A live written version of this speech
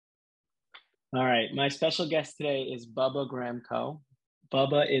All right. My special guest today is Bubba Gramco.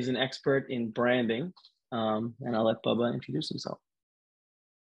 Bubba is an expert in branding, and I'll let Bubba introduce himself.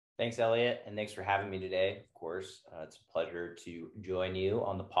 Thanks, Elliot, and thanks for having me today. Of course, it's a pleasure to join you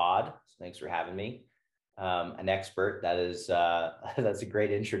on the pod. So thanks for having me. An expert, that is that's a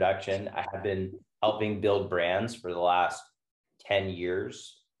great introduction. I have been helping build brands for the last 10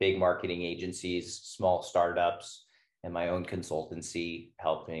 years, big marketing agencies, small startups, and my own consultancy,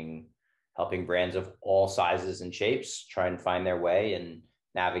 helping brands of all sizes and shapes try and find their way and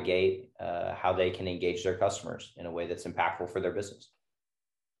navigate how they can engage their customers in a way that's impactful for their business.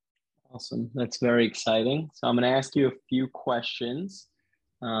 Awesome. That's very exciting. So I'm going to ask you a few questions,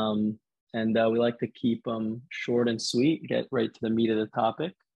 um, and we like to keep them short and sweet, get right to the meat of the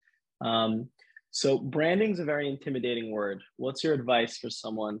topic. Um, so branding is a very intimidating word. What's your advice for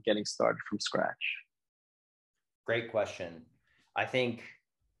someone getting started from scratch? Great question. I think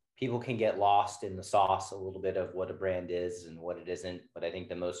people can get lost in the sauce a little bit of what a brand is and what it isn't. But I think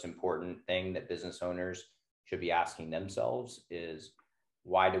the most important thing that business owners should be asking themselves is,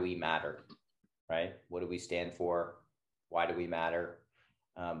 why do we matter? Right? What do we stand for? Why do we matter?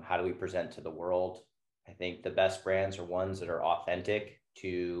 How do we present to the world? I think the best brands are ones that are authentic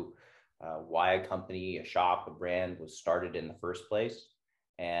to why a company, a shop, a brand was started in the first place,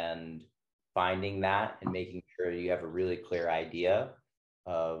 and finding that and making sure you have a really clear idea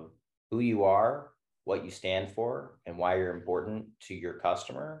of who you are, what you stand for, and why you're important to your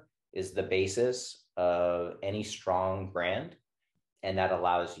customer is the basis of any strong brand. And that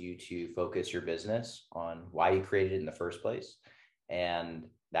allows you to focus your business on why you created it in the first place. And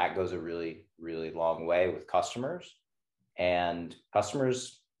that goes a really, really long way with customers. And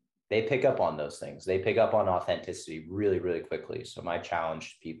customers, they pick up on those things. They pick up on authenticity really, really quickly. So my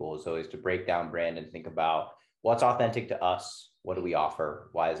challenge to people is always to break down brand and think about what's authentic to us. What do we offer?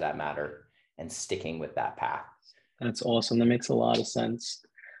 Why does that matter? And sticking with that path. That's awesome. That makes a lot of sense.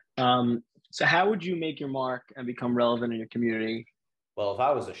 So how would you make your mark and become relevant in your community? Well, if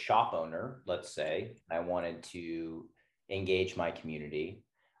I was a shop owner, let's say, I wanted to engage my community,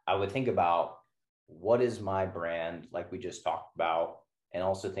 I would think about what is my brand, like we just talked about, and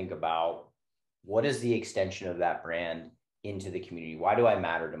also think about what is the extension of that brand into the community? Why do I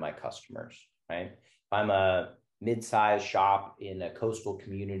matter to my customers, right? If I'm a mid-sized shop in a coastal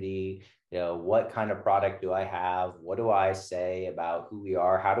community, what kind of product do I have? What do I say about who we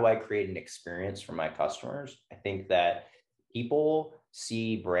are? How do I create an experience for my customers? I think that people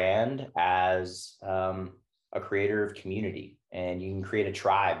see brand as a creator of community, and you can create a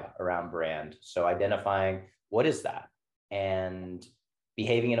tribe around brand. So identifying what is that and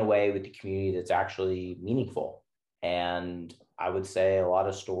behaving in a way with the community that's actually meaningful. And I would say a lot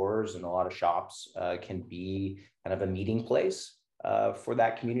of stores and a lot of shops can be kind of a meeting place for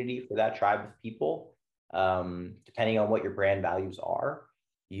that community, for that tribe of people. Depending on what your brand values are,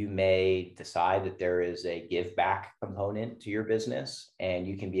 you may decide that there is a give back component to your business, and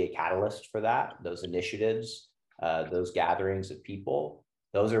you can be a catalyst for that, those initiatives, those gatherings of people.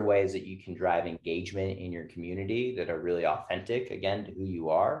 Those are ways that you can drive engagement in your community that are really authentic, again, to who you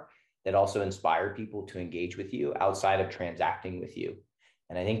are, that also inspire people to engage with you outside of transacting with you.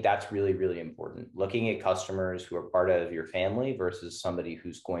 And I think that's really, really important. Looking at customers who are part of your family versus somebody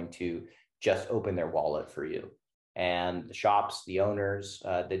who's going to just open their wallet for you. And the shops, the owners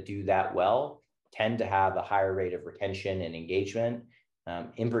that do that well tend to have a higher rate of retention and engagement,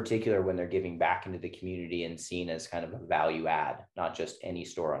 in particular when they're giving back into the community and seen as kind of a value add, not just any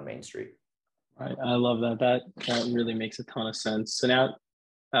store on Main Street. Right. I love that. That really makes a ton of sense. So now,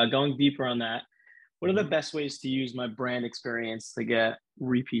 going deeper on that, what are the Mhm. best ways to use my brand experience to get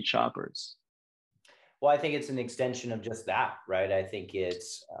repeat shoppers? Well, I think it's an extension of just that, right? I think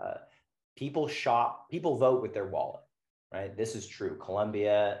it's people shop, people vote with their wallet, right? This is true.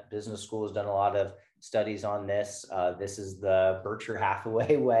 Columbia Business School has done a lot of studies on this. This is the Berkshire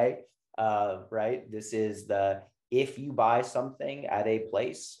Hathaway way, right? This is the if you buy something at a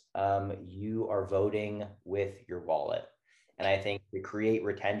place, you are voting with your wallet. And I think to create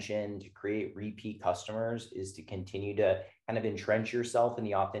retention, to create repeat customers is to continue to kind of entrench yourself in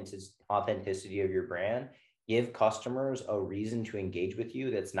the authenticity of your brand, give customers a reason to engage with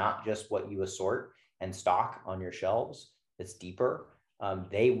you that's not just what you assort and stock on your shelves, that's deeper.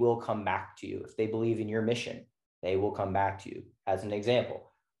 They will come back to you. If they believe in your mission, they will come back to you. As an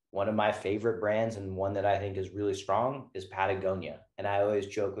example, one of my favorite brands and one that I think is really strong is Patagonia. And I always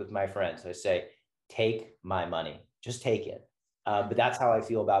joke with my friends, I say, take my money, just take it. But that's how I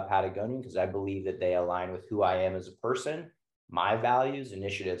feel about Patagonia, because I believe that they align with who I am as a person, my values,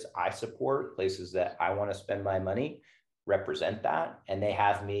 initiatives I support, places that I want to spend my money. represent that, and they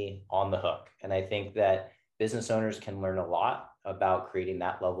have me on the hook. And I think that business owners can learn a lot about creating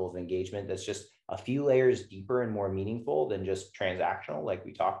that level of engagement that's just a few layers deeper and more meaningful than just transactional, like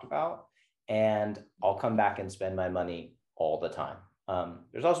we talked about. And I'll come back and spend my money all the time.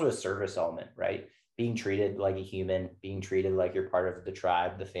 There's also a service element, right? Being treated like a human, being treated like you're part of the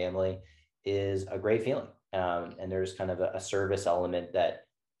tribe, the family, is a great feeling. And there's kind of a service element that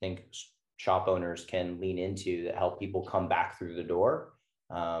I think shop owners can lean into that help people come back through the door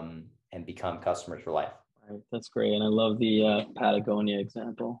and become customers for life. Right, that's great. And I love the Patagonia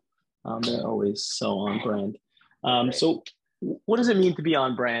example. They're always so on brand. So what does it mean to be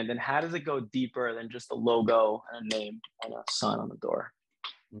on brand, and how does it go deeper than just a logo and a name and a sign on the door?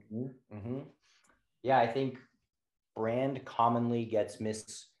 Yeah, I think brand commonly gets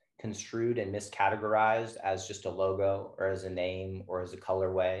misconstrued and miscategorized as just a logo or as a name or as a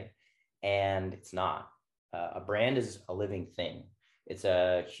colorway, and it's not. A brand is a living thing. It's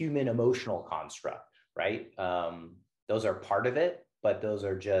a human emotional construct, right? Those are part of it, but those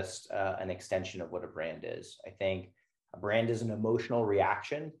are just an extension of what a brand is. I think a brand is an emotional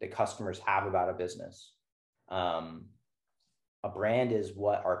reaction that customers have about a business. A brand is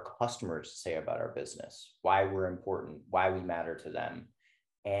what our customers say about our business, why we're important, why we matter to them.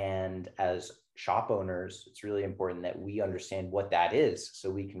 And as shop owners, it's really important that we understand what that is so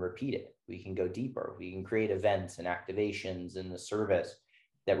we can repeat it. We can go deeper. We can create events and activations in the service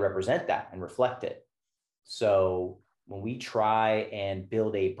that represent that and reflect it. So when we try and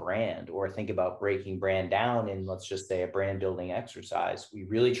build a brand or think about breaking brand down in, let's just say, a brand building exercise, we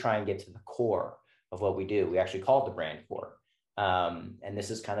really try and get to the core of what we do. We actually call it the brand core. And this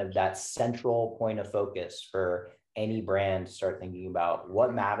is kind of that central point of focus for any brand to start thinking about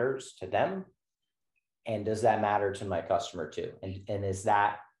what matters to them, and does that matter to my customer too? And is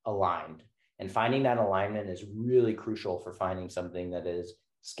that aligned? And finding that alignment is really crucial for finding something that is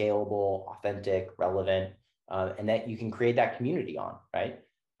scalable, authentic, relevant, and that you can create that community on, right?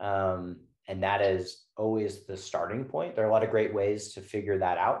 And that is always the starting point. There are a lot of great ways to figure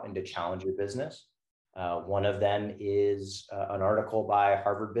that out and to challenge your business. One of them is an article by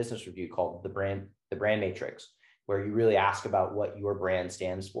Harvard Business Review called The Brand Matrix, where you really ask about what your brand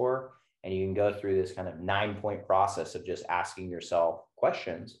stands for. And you can go through this kind of 9-point process of just asking yourself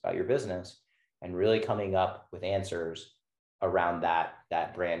questions about your business and really coming up with answers around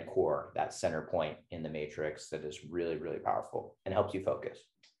that brand core, that center point in the matrix that is really, really powerful and helps you focus.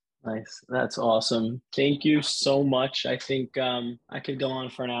 Nice. That's awesome. Thank you so much. I think I could go on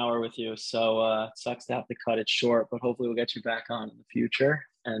for an hour with you. So it sucks to have to cut it short, but hopefully we'll get you back on in the future.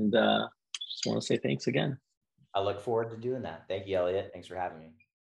 And just want to say thanks again. I look forward to doing that. Thank you, Elliot. Thanks for having me.